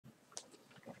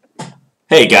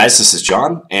Hey guys, this is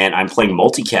John, and I'm playing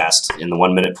multicast in the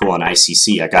 1 minute pool on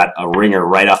ICC. I got a ringer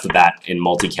right off the bat in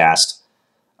multicast.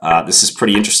 This is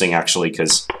pretty interesting actually,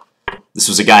 because this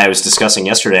was a guy I was discussing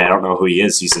yesterday. I don't know who he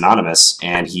is. He's anonymous,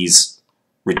 and he's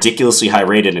ridiculously high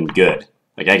rated and good.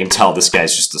 Like, I can tell this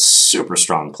guy's just a super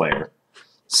strong player.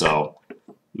 So,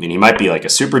 I mean, he might be like a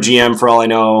super GM for all I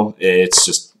know. It's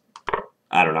just,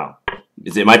 I don't know.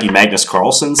 It might be Magnus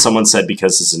Carlsen. Someone said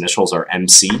because his initials are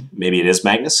MC. Maybe it is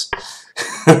Magnus.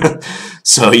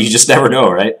 So you just never know,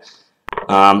 right?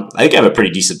 I think I have a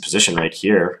pretty decent position right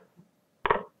here.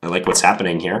 I like what's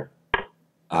happening here.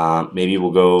 Maybe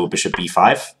we'll go bishop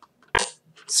b5.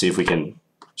 See if we can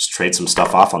just trade some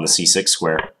stuff off on the c6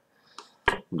 square.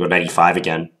 We'll go knight e5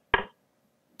 again.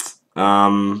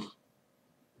 I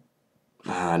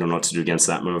don't know what to do against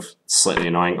that move. It's slightly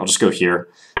annoying. I'll just go here,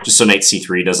 just so knight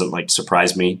c3 doesn't like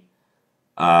surprise me.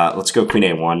 Let's go queen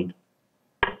a1.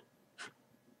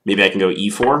 Maybe I can go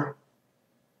e4.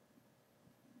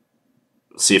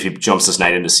 See if he jumps this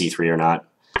knight into c3 or not.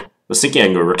 I was thinking I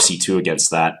can go rook c2 against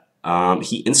that.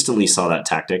 He instantly saw that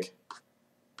tactic.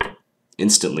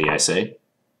 Instantly, I say.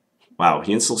 Wow,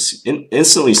 he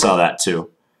instantly saw that too.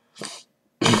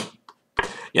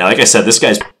 Yeah, like I said, this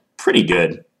guy's pretty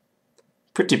good.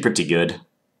 Pretty good.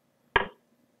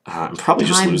 I'm probably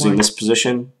just losing this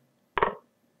position.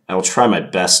 I will try my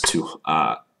best to,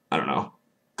 I don't know,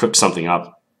 cook something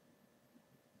up.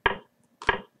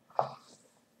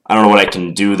 I don't know what I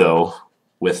can do, though,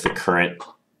 with the current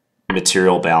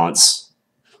material balance.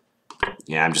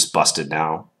 Yeah, I'm just busted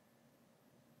now.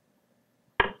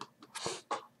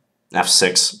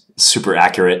 F6. Super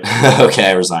accurate. Okay,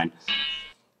 I resign.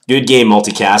 Good game,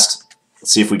 multicast.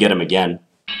 Let's see if we get him again.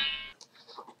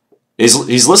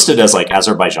 He's listed as, like,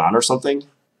 Azerbaijan or something,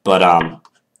 but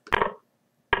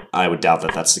I would doubt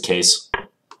that that's the case.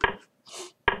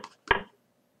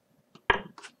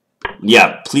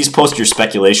 Yeah, please post your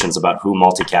speculations about who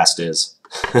multicast is.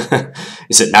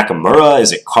 Is it Nakamura?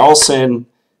 Is it Carlsen?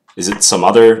 Is it some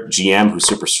other GM who's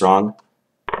super strong?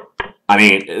 I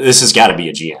mean, this has got to be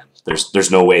a GM.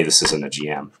 There's no way this isn't a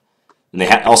GM. And they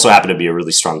also happen to be a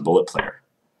really strong bullet player,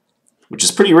 which is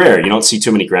pretty rare. You don't see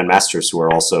too many grandmasters who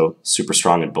are also super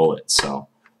strong at bullet. So,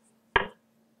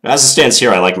 as it stands here,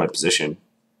 I like my position.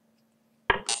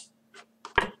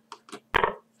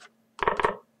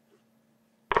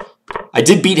 I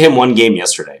did beat him one game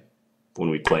yesterday when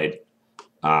we played.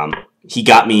 He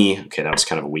got me, okay, that was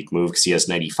kind of a weak move because he has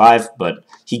knight e5, but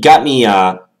he got me,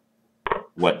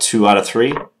 what, 2 out of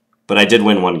 3? But I did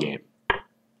win one game.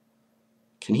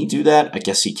 Can he do that? I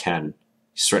guess he can.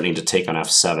 He's threatening to take on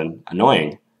f7.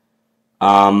 Annoying.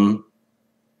 I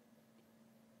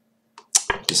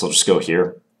guess I'll just go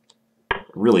here. I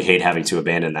really hate having to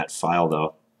abandon that file,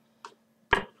 though.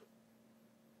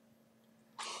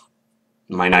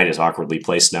 My knight is awkwardly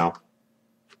placed now.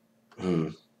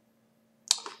 Okay,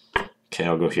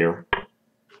 I'll go here.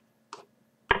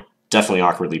 Definitely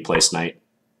awkwardly placed knight.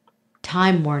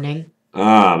 Time warning.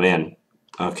 Ah, man.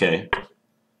 Okay.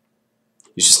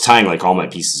 He's just tying like all my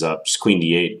pieces up. Just queen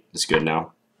d8 is good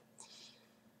now.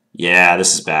 Yeah,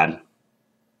 this is bad.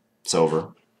 It's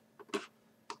over.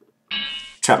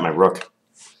 Trap my rook.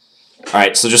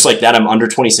 Alright, so just like that, I'm under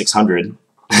 2,600.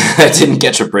 I didn't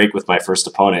catch a break with my first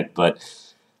opponent, but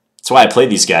that's why I played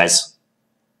these guys.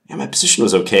 Yeah, my position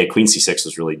was okay. Queen c6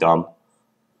 was really dumb.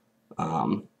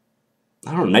 I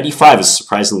don't know, knight e5 is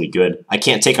surprisingly good. I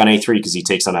can't take on a3 because he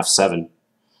takes on f7.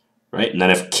 Right? And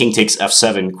then if king takes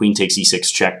f7, queen takes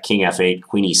e6 check, king f8,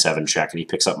 queen e7 check, and he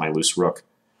picks up my loose rook.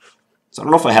 So I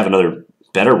don't know if I have another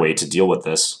better way to deal with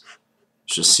this.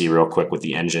 Let's just see real quick with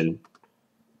the engine.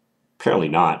 Apparently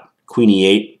not. Queen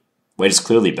e8. White is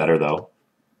clearly better, though.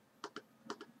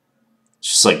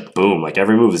 It's just like, boom, like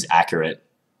every move is accurate.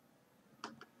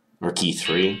 Rook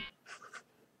e3.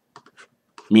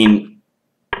 I mean,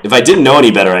 if I didn't know any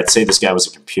better, I'd say this guy was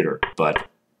a computer, but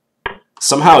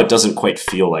somehow it doesn't quite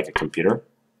feel like a computer.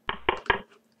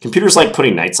 Computers like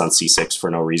putting knights on c6 for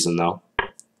no reason, though.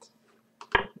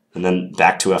 And then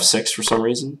back to f6 for some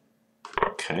reason.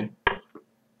 Okay.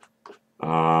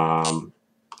 Alright,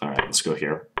 let's go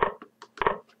here.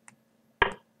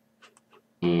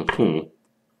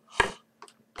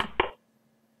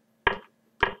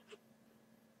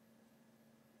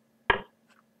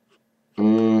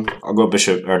 I'll go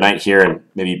bishop or knight here and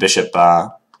maybe bishop. I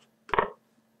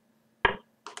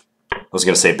was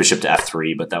going to say bishop to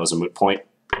f3, but that was a moot point.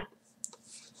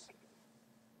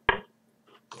 I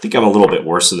think I'm a little bit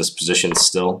worse in this position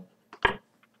still.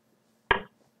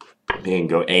 Maybe I can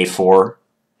go a4.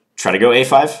 Try to go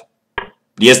a5. But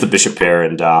he has the bishop pair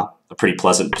and a pretty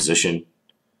pleasant position.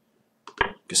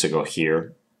 Guess I go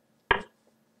here.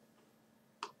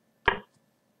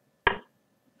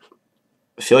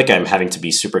 feel like I'm having to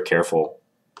be super careful.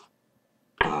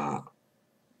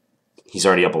 He's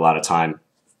already up a lot of time.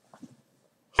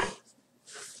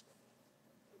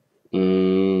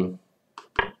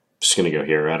 Just gonna go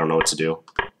here. I don't know what to do.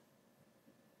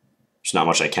 There's not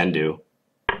much I can do.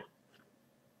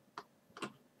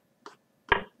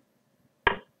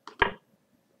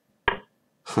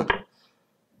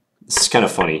 This is kind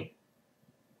of funny.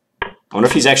 I wonder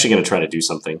if he's actually going to try to do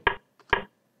something.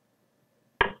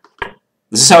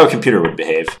 This is how a computer would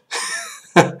behave.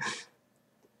 If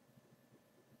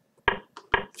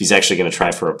he's actually going to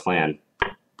try for a plan.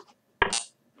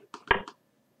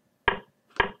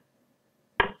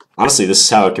 Honestly, this is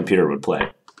how a computer would play.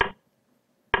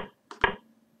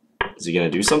 Is he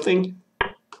going to do something?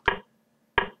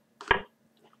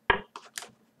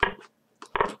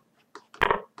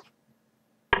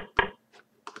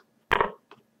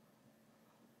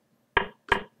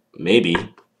 Maybe.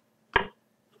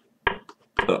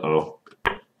 Uh-oh.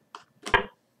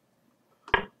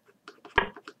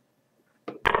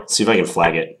 See if I can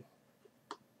flag it.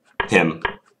 Him.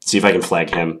 See if I can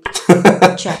flag him.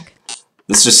 Check.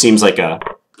 This just seems like a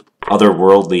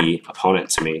otherworldly opponent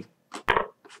to me.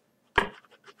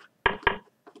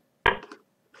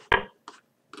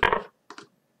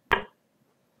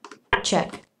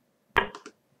 Check.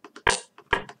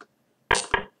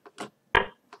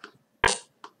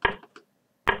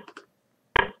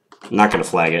 I'm not going to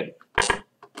flag it.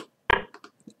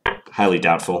 Highly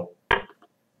doubtful.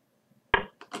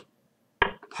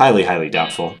 Highly, highly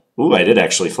doubtful. Ooh, I did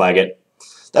actually flag it.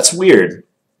 That's weird.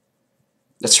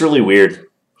 That's really weird.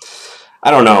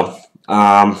 I don't know.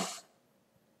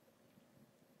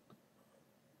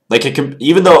 Like,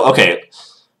 even though, okay,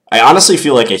 I honestly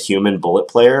feel like a human bullet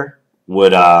player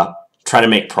would try to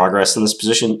make progress in this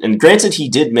position. And granted, he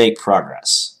did make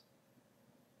progress.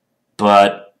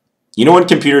 But you know when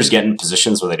computers get in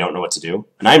positions where they don't know what to do?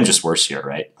 And I'm just worse here,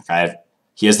 right? Like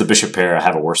he has the bishop pair, I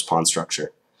have a worse pawn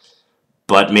structure.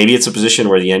 But maybe it's a position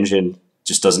where the engine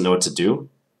just doesn't know what to do.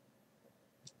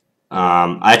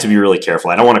 I have to be really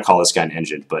careful. I don't want to call this guy an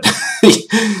engine, but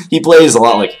he plays a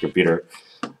lot like a computer.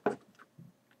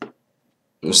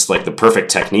 Just like the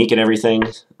perfect technique and everything.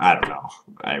 I don't know.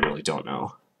 I really don't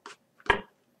know.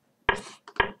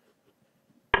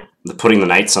 Putting the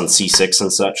knights on c6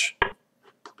 and such.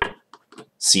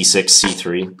 c6,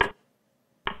 c3.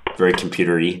 Very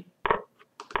computer-y.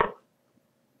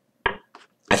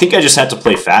 I think I just had to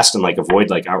play fast and like avoid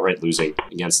like outright losing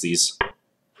against these.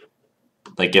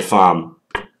 Like if I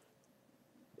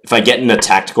get in a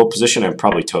tactical position, I'm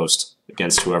probably toast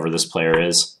against whoever this player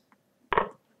is.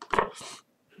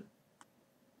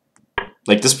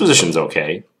 Like this position's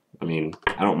okay. I mean,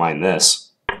 I don't mind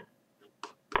this.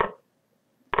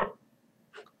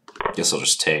 Guess I'll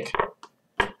just take.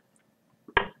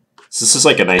 So this is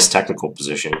like a nice technical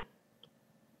position.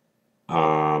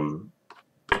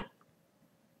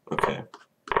 Okay.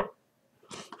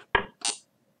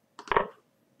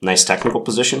 Nice technical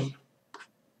position,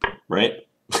 right?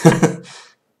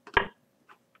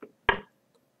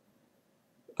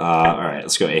 Alright,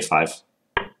 let's go a5.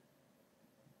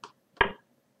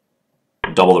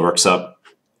 Double the rooks up.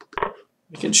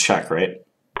 We can check, right?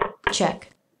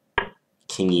 Check.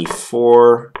 King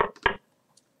e4.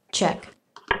 Check.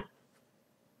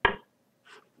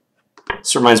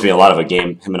 This reminds me a lot of a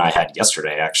game him and I had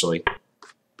yesterday, actually.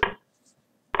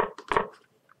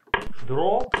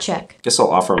 Draw. Check. Guess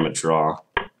I'll offer him a draw.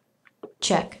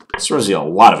 Check. This reminds me a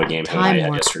lot of a game him and I Time had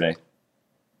warp. yesterday.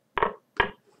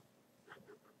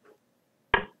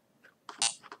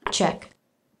 Check.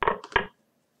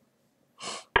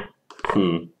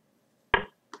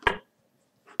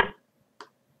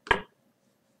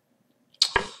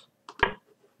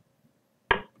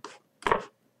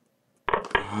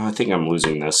 I think I'm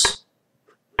losing this.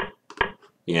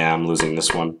 Yeah, I'm losing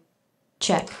this one.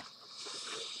 Check.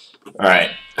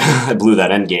 Alright, I blew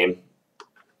that endgame.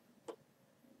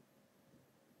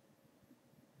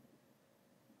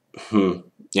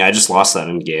 Yeah, I just lost that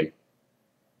endgame.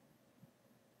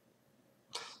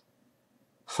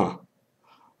 Huh.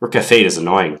 Rook f8 is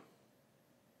annoying.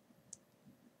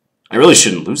 I really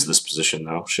shouldn't lose this position,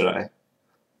 though, should I? I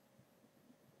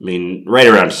mean, right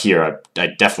around here, I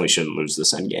definitely shouldn't lose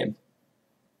this endgame.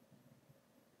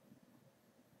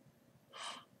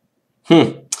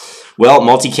 Well,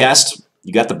 multicast,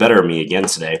 you got the better of me again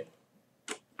today.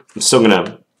 I'm still going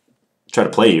to try to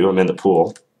play you. I'm in the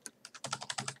pool.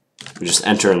 We just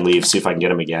enter and leave, see if I can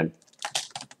get him again.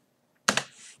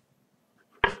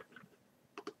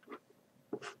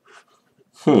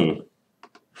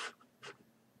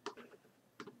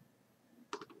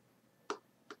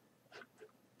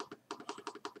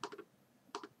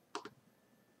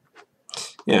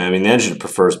 Yeah, I mean, the engine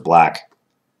prefers black.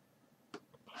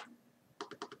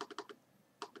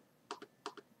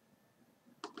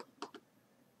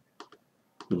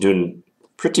 I'm doing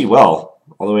pretty well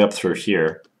all the way up through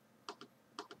here.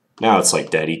 Now it's like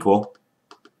dead equal.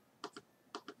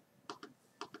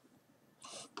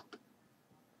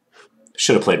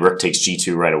 Should have played rook takes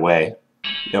g2 right away.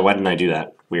 Yeah, why didn't I do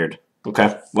that? Weird.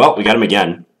 Okay, well, we got him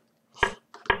again.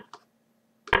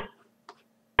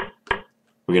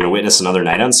 We're going to witness another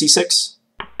knight on c6?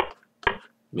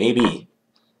 Maybe.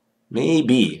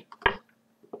 Maybe.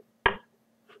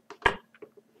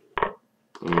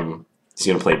 He's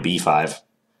going to play b5.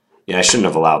 Yeah, I shouldn't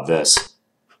have allowed this.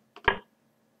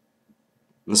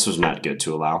 This was not good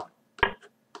to allow.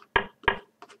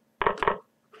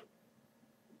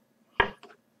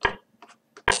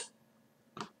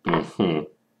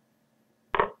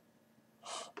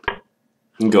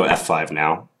 You can go f5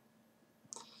 now.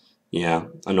 Yeah,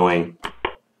 annoying.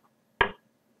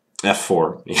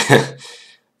 f4.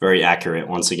 Very accurate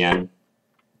once again.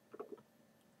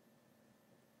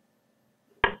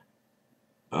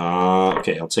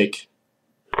 Okay, I'll take...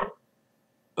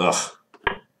 Ugh.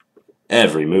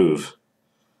 Every move.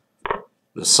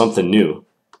 There's something new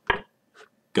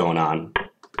going on.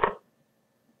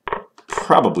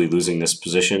 Probably losing this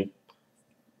position.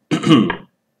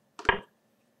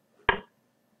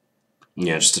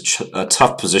 Yeah, just a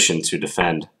tough position to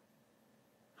defend.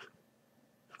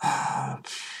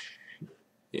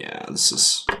 Yeah, this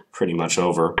is pretty much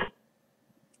over.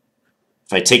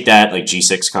 If I take that, like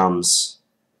g6 comes.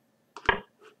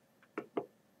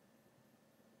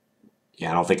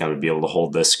 Yeah, I don't think I would be able to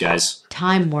hold this, guys.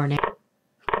 Time warning.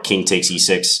 King takes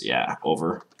e6. Yeah,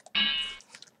 over.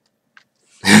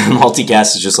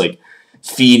 Multicast is just like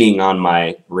feeding on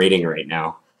my rating right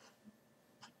now.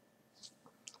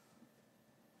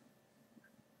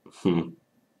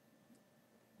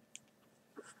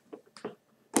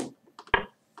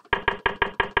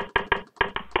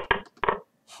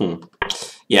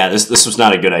 Yeah, this was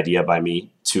not a good idea by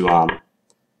me to I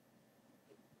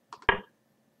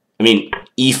mean,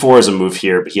 e4 is a move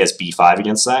here, but he has b5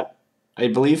 against that, I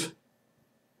believe.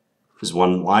 Is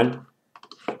one line.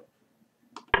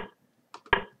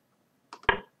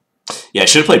 Yeah, I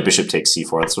should have played bishop takes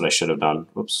c4. That's what I should have done.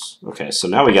 Whoops. Okay, so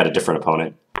now we got a different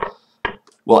opponent.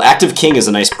 Well, Active King is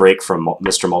a nice break from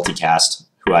Mr. Multicast,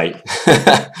 who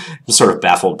I'm sort of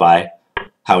baffled by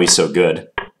how he's so good.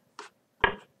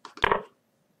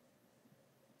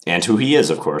 And who he is,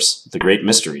 of course. The great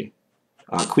mystery.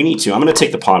 Queen e2. I'm going to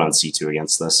take the pawn on c2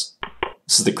 against this.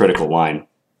 This is the critical line.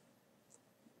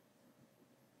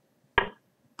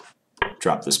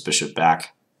 Drop this bishop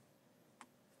back.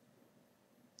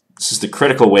 This is the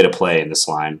critical way to play in this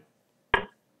line.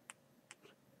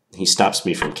 He stops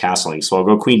me from castling, so I'll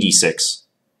go queen d6.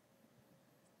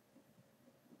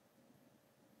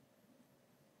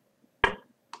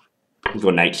 I'll go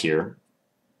knight here.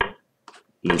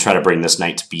 And then try to bring this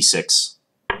knight to b6.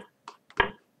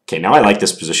 Okay, now I like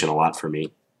this position a lot for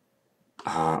me.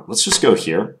 Let's just go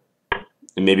here.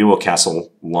 And maybe we'll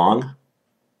castle long.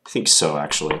 I think so,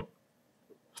 actually.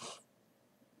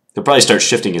 He'll probably start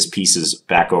shifting his pieces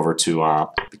back over to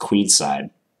the queen side.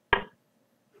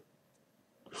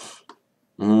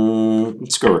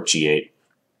 Let's go rook g8.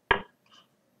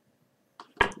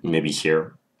 Maybe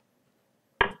here.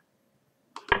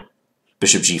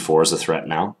 Bishop g4 is a threat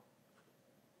now.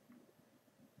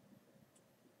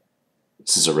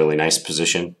 This is a really nice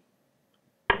position.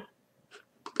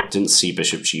 Didn't see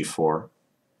bishop g4.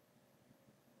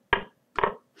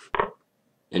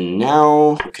 And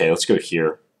now, okay, let's go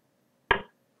here.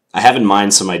 I have in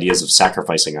mind some ideas of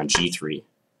sacrificing on g3.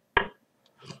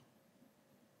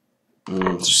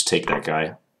 Let's just take that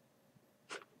guy.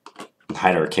 And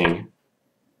hide our king.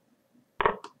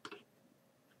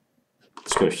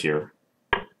 Let's go here.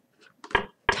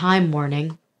 Time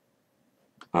warning.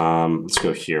 Let's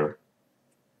go here.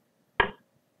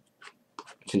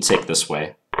 Can take this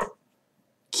way.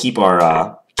 Keep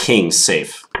our king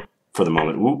safe for the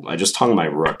moment. Ooh, I just hung my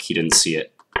rook. He didn't see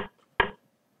it.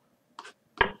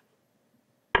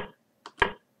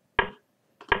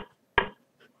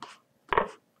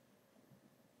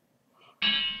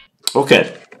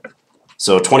 Okay,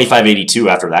 so 25-82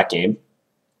 after that game.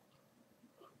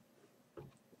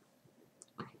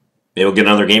 Maybe we'll get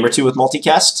another game or two with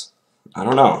Multicast? I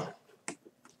don't know.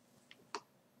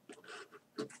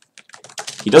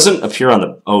 He doesn't appear on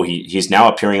the... Oh, he's now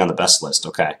appearing on the best list.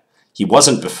 Okay. He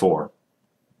wasn't before.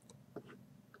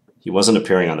 He wasn't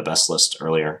appearing on the best list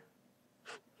earlier.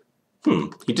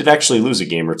 He did actually lose a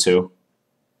game or two.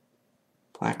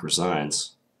 Black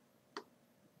resigns.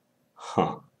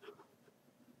 Huh.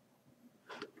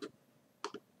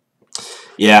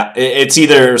 Yeah, it's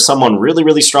either someone really,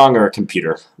 really strong or a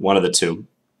computer. One of the two.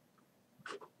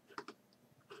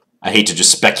 I hate to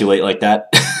just speculate like that,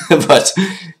 but,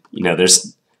 you know,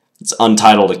 it's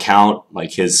untitled account.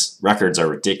 Like, his records are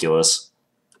ridiculous.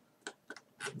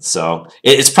 So,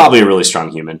 it's probably a really strong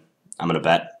human, I'm going to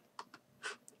bet.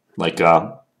 Like,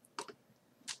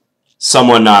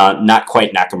 someone not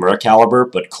quite Nakamura caliber,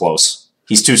 but close.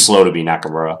 He's too slow to be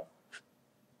Nakamura.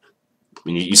 I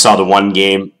mean, you saw the one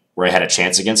game where I had a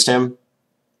chance against him.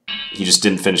 He just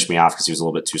didn't finish me off because he was a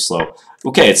little bit too slow.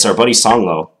 Okay, it's our buddy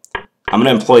Songlo. I'm going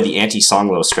to employ the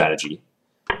anti-Songlo strategy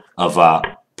of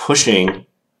pushing,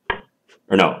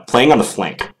 or no, playing on the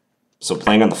flank. So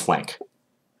playing on the flank.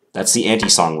 That's the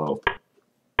anti-Songlo.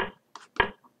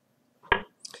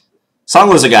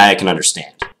 Songlo's a guy I can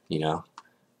understand, you know.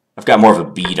 I've got more of a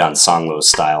bead on Songlo's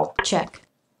style. Check.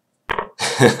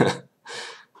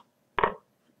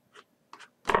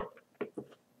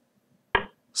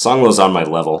 Songlo's on my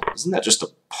level. Isn't that just a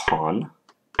pawn?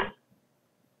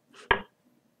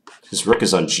 His rook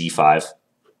is on g5.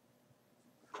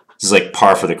 This is like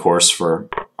par for the course for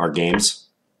our games.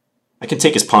 I can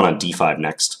take his pawn on d5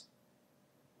 next.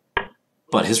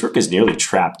 But his rook is nearly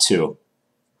trapped too.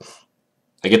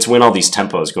 I get to win all these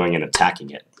tempos going and attacking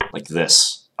it. Like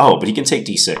this. Oh, but he can take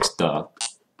d6. Duh.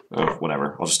 Oh,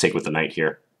 whatever. I'll just take with the knight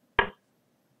here.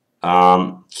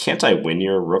 Can't I win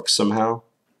your rook somehow?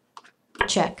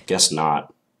 Check. Guess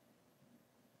not.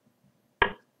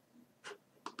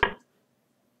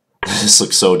 This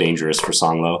looks so dangerous for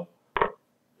Songlo.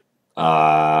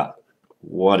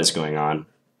 What is going on?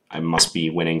 I must be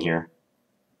winning here.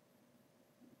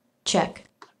 Check.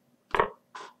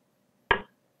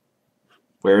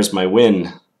 Where's my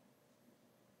win?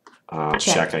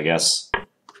 Check, I guess.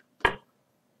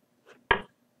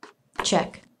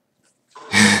 Check.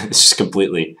 It's just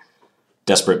completely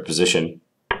desperate position.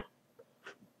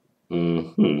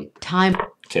 Time.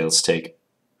 Okay, let's take.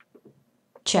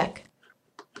 Check.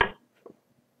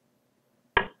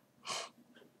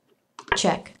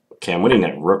 Check. Okay, I'm winning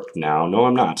that rook now. No,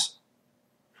 I'm not.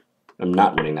 I'm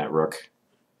not winning that rook.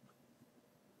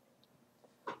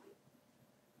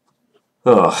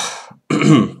 Ugh. I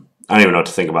don't even know what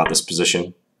to think about this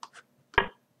position.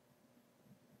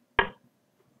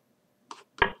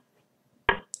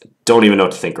 Don't even know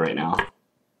what to think right now.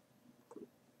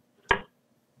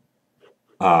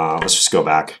 Let's just go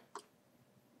back.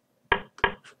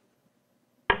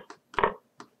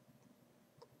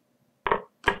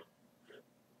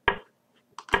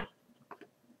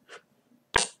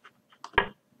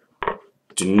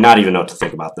 Do not even know what to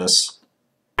think about this.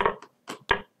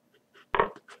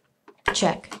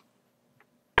 Check.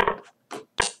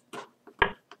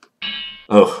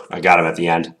 Oh, I got him at the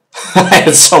end. I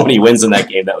had so many wins in that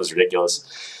game. That was ridiculous.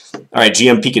 All right,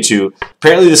 GM Pikachu.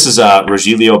 Apparently this is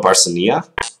Rogelio Barcenilla.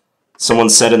 Someone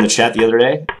said in the chat the other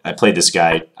day. I played this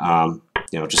guy,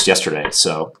 you know, just yesterday.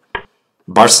 So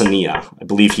Barcenilla. I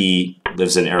believe he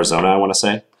lives in Arizona, I want to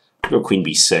say. I'll go Queen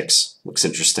B6. Looks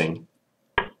interesting.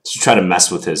 To try to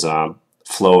mess with his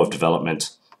flow of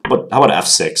development. But how about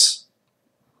F6?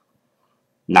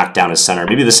 Knock down his center.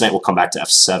 Maybe this knight will come back to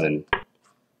F7.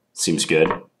 Seems good.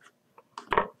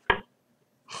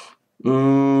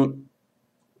 Alright,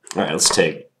 let's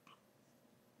take.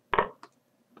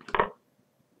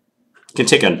 Can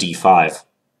take on D5.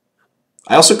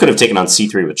 I also could have taken on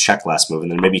C3 with check last move,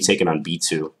 and then maybe taken on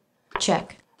B2.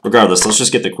 Check. Regardless, let's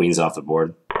just get the queens off the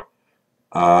board.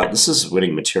 This is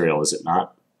winning material, is it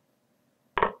not?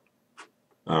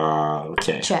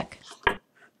 Okay. Check.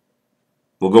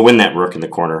 We'll go win that rook in the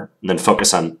corner, and then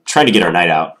focus on trying to get our knight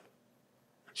out.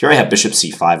 Here I have bishop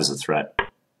c5 as a threat.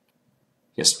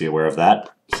 He has to be aware of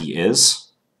that. He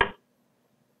is.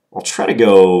 I'll try to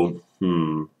go...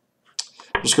 I'll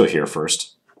just go here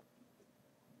first.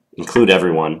 Include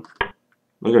everyone.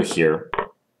 I'll go here.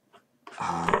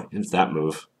 Here's that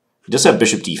move. He does have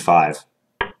bishop d5.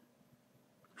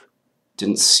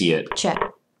 Didn't see it. Check.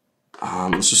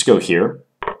 Let's just go here.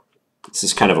 This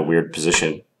is kind of a weird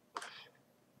position.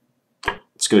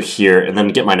 Let's go here, and then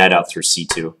get my knight out through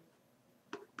c2.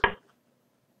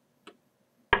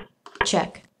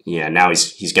 Check. Yeah, now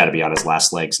he's got to be on his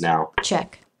last legs now.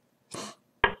 Check.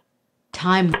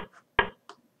 Time.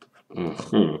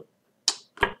 If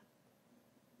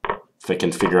I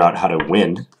can figure out how to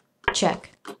win.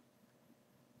 Check.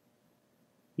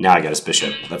 Now I got his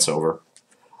bishop. That's over.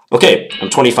 Okay, I'm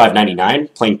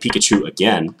 25.99, playing Pikachu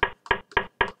again.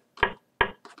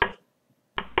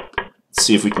 Let's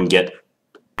see if we can get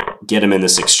him in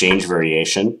this exchange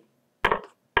variation.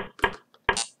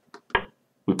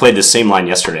 We played the same line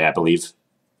yesterday, I believe.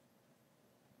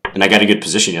 And I got a good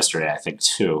position yesterday, I think,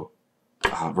 too.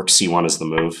 Rook c1 is the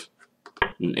move.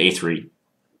 And a3.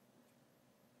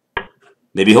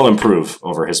 Maybe he'll improve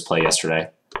over his play yesterday.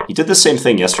 He did the same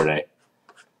thing yesterday.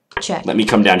 Check. Let me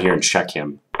come down here and check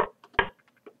him.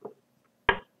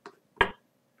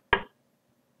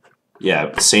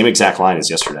 Yeah, same exact line as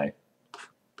yesterday.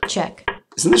 Check.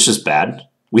 Isn't this just bad?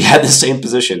 We had the same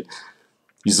position.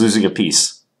 He's losing a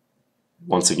piece.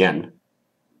 Once again.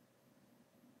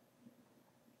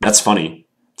 That's funny.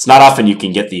 It's not often you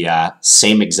can get the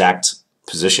same exact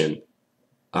position.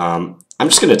 I'm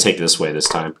just going to take this way this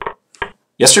time.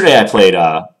 Yesterday I played...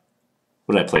 what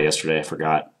did I play yesterday? I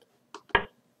forgot.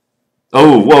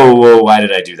 Oh, whoa, why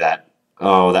did I do that?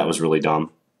 Oh, that was really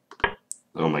dumb.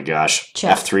 Oh my gosh.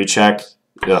 Check. F3 check.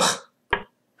 Ugh.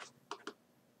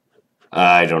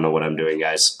 I don't know what I'm doing,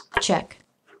 guys. Check.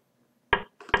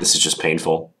 This is just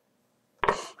painful.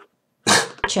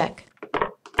 Check.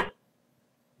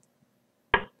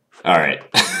 Alright.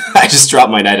 I just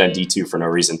dropped my knight on d2 for no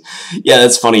reason. Yeah,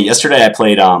 that's funny. Yesterday I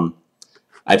played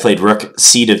rook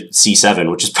c to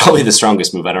c7, which is probably the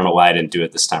strongest move. I don't know why I didn't do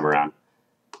it this time around.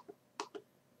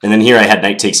 And then here I had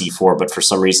knight takes e4, but for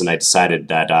some reason I decided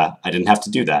that I didn't have to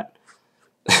do that.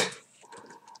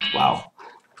 Wow.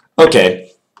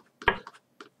 Okay.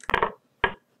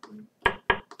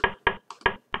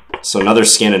 So another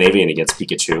Scandinavian against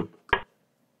Pikachu.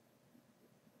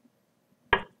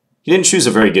 He didn't choose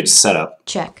a very good setup.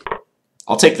 Check.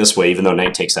 I'll take this way, even though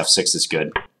knight takes f6 is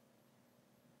good.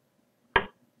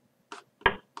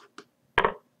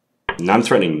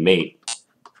 Non-threatening mate.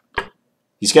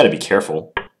 He's got to be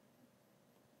careful.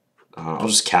 I'll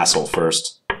just castle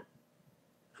first.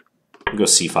 I'll go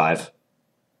c5.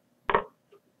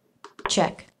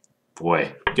 Check.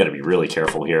 Boy, you got to be really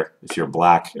careful here. If you're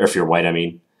black, or if you're white, I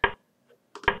mean.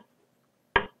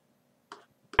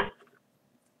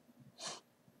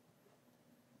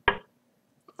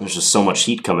 There's just so much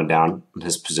heat coming down in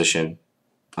his position.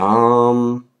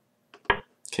 Okay,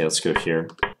 let's go here.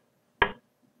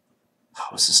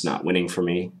 How is this not winning for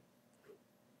me?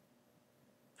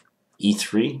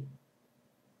 E3?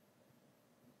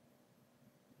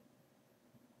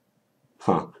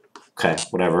 Huh. Okay,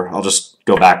 whatever. I'll just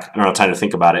go back. I don't have time to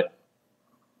think about it.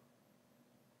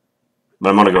 But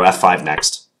I'm going to go f5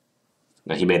 next.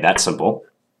 Now, he made that simple.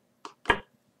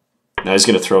 Now he's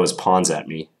going to throw his pawns at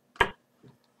me.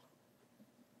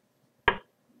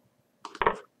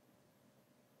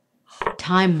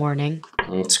 Time warning.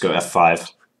 Let's go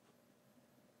f5.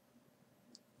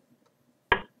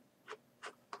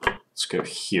 Let's go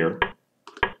here.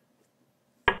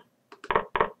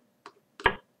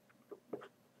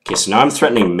 Okay, so now I'm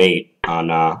threatening mate on,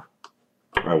 or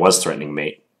I was threatening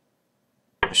mate,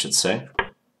 I should say.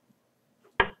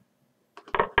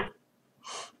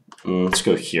 Let's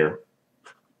go here.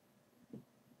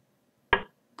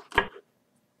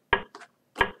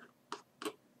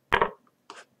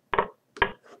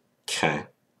 Okay.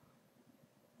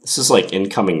 This is like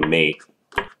incoming mate,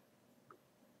 I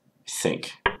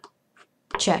think.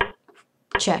 Check.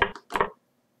 Check.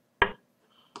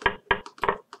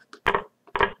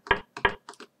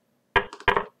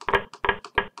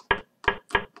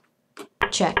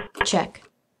 Check. Check.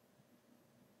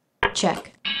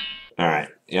 Check. Alright,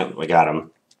 yep, I got him.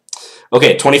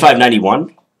 Okay,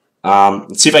 2591.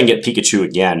 Let's see if I can get Pikachu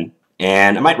again.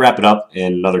 And I might wrap it up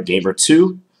in another game or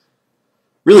two.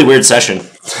 Really weird session.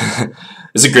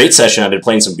 It's a great session. I've been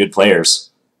playing some good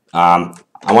players.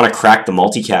 I want to crack the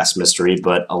multicast mystery,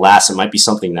 but alas, it might be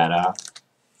something that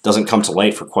doesn't come to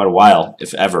light for quite a while,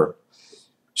 if ever.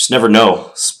 Just never know.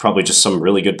 It's probably just some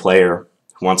really good player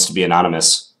who wants to be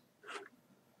anonymous,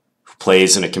 who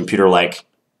plays in a computer-like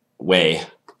way.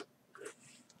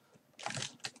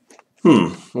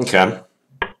 Okay.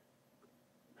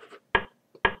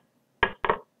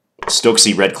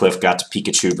 StokesyRedcliff got to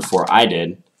Pikachu before I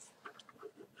did.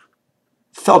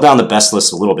 Fell down the best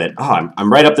list a little bit. Oh,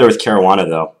 I'm right up there with Caruana,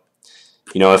 though.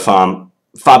 You know, if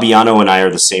Fabiano and I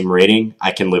are the same rating,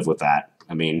 I can live with that.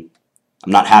 I mean,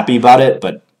 I'm not happy about it,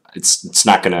 but it's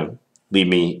not going to leave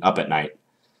me up at night.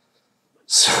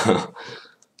 So,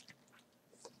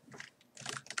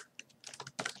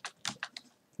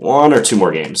 one or two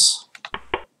more games.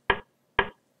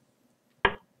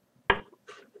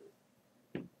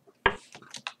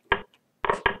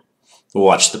 We'll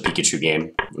watch the Pikachu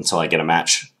game until I get a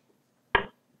match.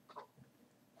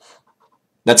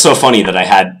 That's so funny that I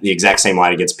had the exact same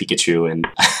line against Pikachu, and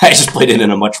I just played it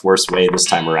in a much worse way this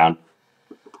time around.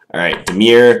 Alright,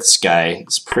 Demir, this guy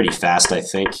is pretty fast, I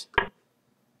think.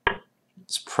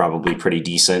 It's probably pretty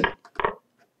decent.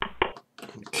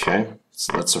 Okay,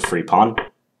 so that's a free pawn.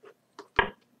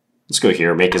 Let's go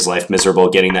here, make his life miserable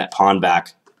getting that pawn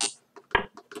back.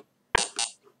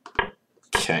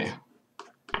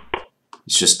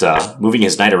 just moving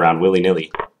his knight around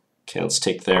willy-nilly. Okay, let's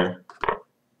take there.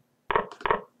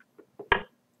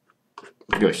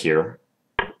 Go here.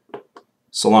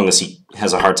 So long as he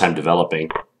has a hard time developing.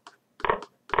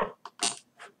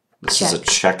 This is a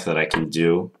check that I can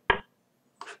do.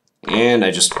 And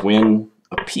I just win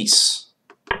a piece.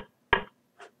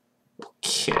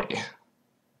 Okay.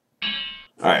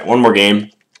 Alright, one more game.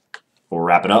 We'll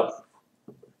wrap it up.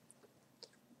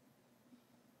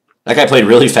 That guy played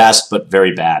really fast, but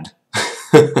very bad.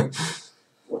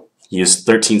 He used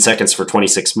 13 seconds for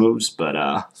 26 moves, but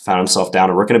found himself down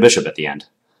a rook and a bishop at the end.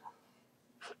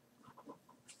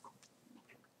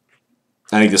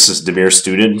 I think this is Demir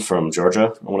Studin from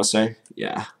Georgia, I want to say.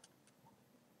 Yeah.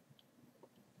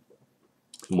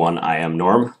 One I am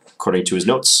Norm, according to his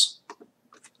notes.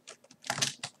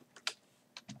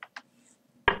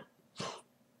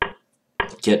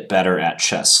 Get better at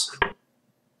chess.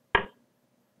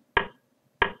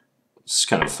 This is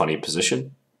kind of a funny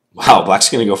position. Wow, black's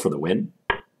going to go for the win?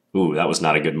 Ooh, that was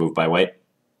not a good move by white.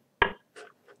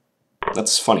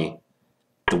 That's funny.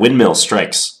 The windmill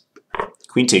strikes.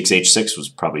 Queen takes h6 was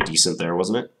probably decent there,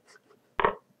 wasn't it?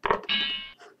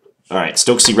 Alright,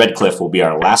 StokesyRedcliff will be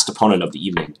our last opponent of the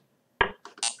evening.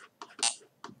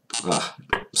 Ugh,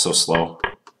 I'm so slow.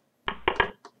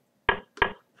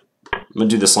 I'm going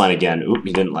to do this line again. Oop,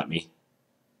 he didn't let me.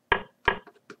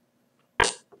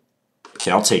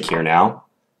 Okay, I'll take here now.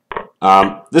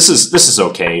 This is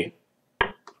okay.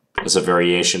 As a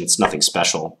variation, it's nothing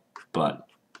special, but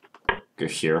go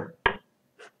here.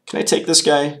 Can I take this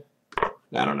guy?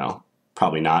 I don't know.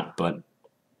 Probably not, but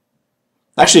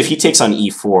actually, if he takes on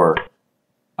e4,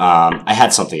 I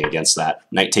had something against that.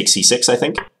 Knight takes c6, I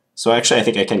think. So actually, I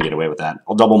think I can get away with that.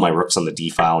 I'll double my rooks on the d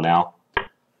file now.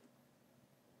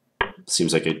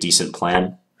 Seems like a decent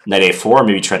plan. Knight a4,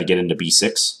 maybe try to get into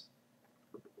b6.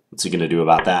 What's he going to do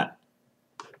about that?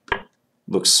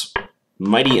 Looks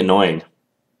mighty annoying.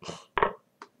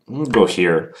 I'm going to go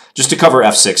here, just to cover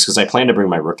f6, because I plan to bring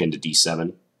my rook into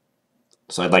d7.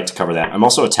 So I'd like to cover that. I'm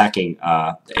also attacking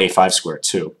the a5 square,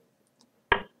 too.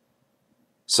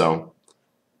 So,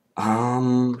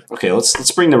 okay,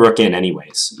 let's bring the rook in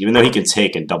anyways, even though he can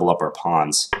take and double up our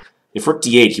pawns. If rook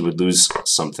d8, he would lose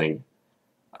something.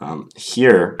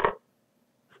 Here,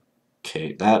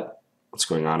 okay, what's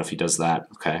going on if he does that?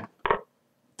 Okay.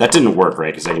 That didn't work,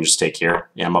 right? Because I can just take here.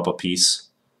 Yeah, I'm up a piece.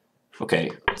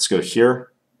 Okay, let's go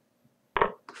here.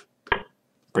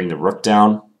 Bring the rook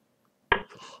down.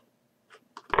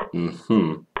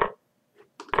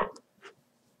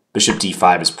 Bishop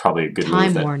d5 is probably a good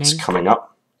move that's coming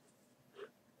up.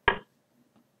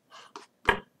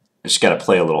 I just got to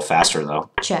play a little faster,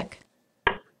 though. Check.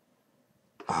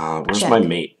 Where's my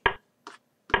mate?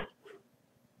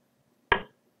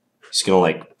 He's going to,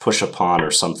 like, push a pawn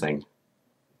or something.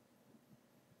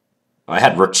 I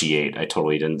had rook g8. I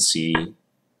totally didn't see...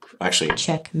 Actually...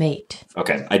 Checkmate.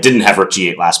 Okay, I didn't have rook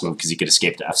g8 last move because he could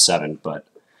escape to f7, but...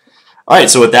 Alright,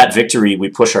 so with that victory, we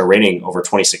push our rating over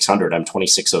 2600. I'm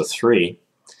 2603.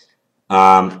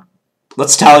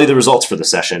 Let's tally the results for the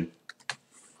session.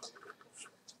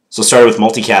 So started with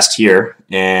multicast here,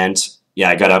 and yeah,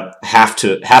 I got a half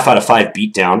out of 5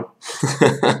 beatdown,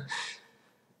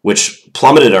 which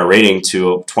plummeted our rating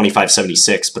to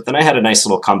 2576, but then I had a nice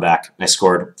little comeback. I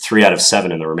scored 3 out of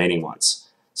 7 in the remaining ones.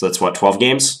 So that's what, 12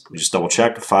 games? We just double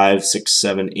check. 5, 6,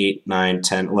 7, 8, 9,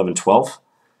 10, 11, 12.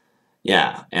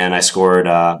 Yeah, and I scored,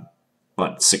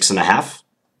 what, 6.5?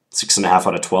 6.5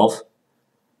 out of 12,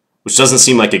 which doesn't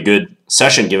seem like a good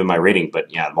session given my rating,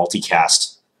 but yeah,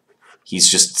 multicast, he's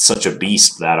just such a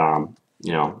beast that,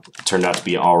 you know, it turned out to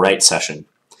be an alright session.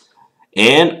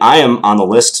 And I am on the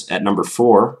list at number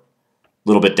 4, a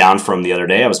little bit down from the other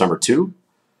day. I was number 2.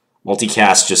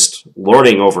 Multicast just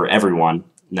lording over everyone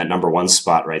in that number 1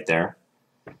 spot right there.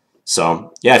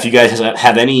 So, yeah, if you guys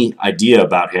have any idea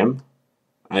about him,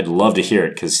 I'd love to hear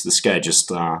it, because this guy just,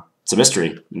 it's a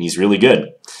mystery, and he's really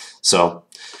good. So,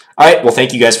 alright, well,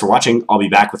 thank you guys for watching. I'll be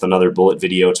back with another bullet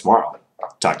video tomorrow.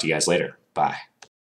 Talk to you guys later. Bye.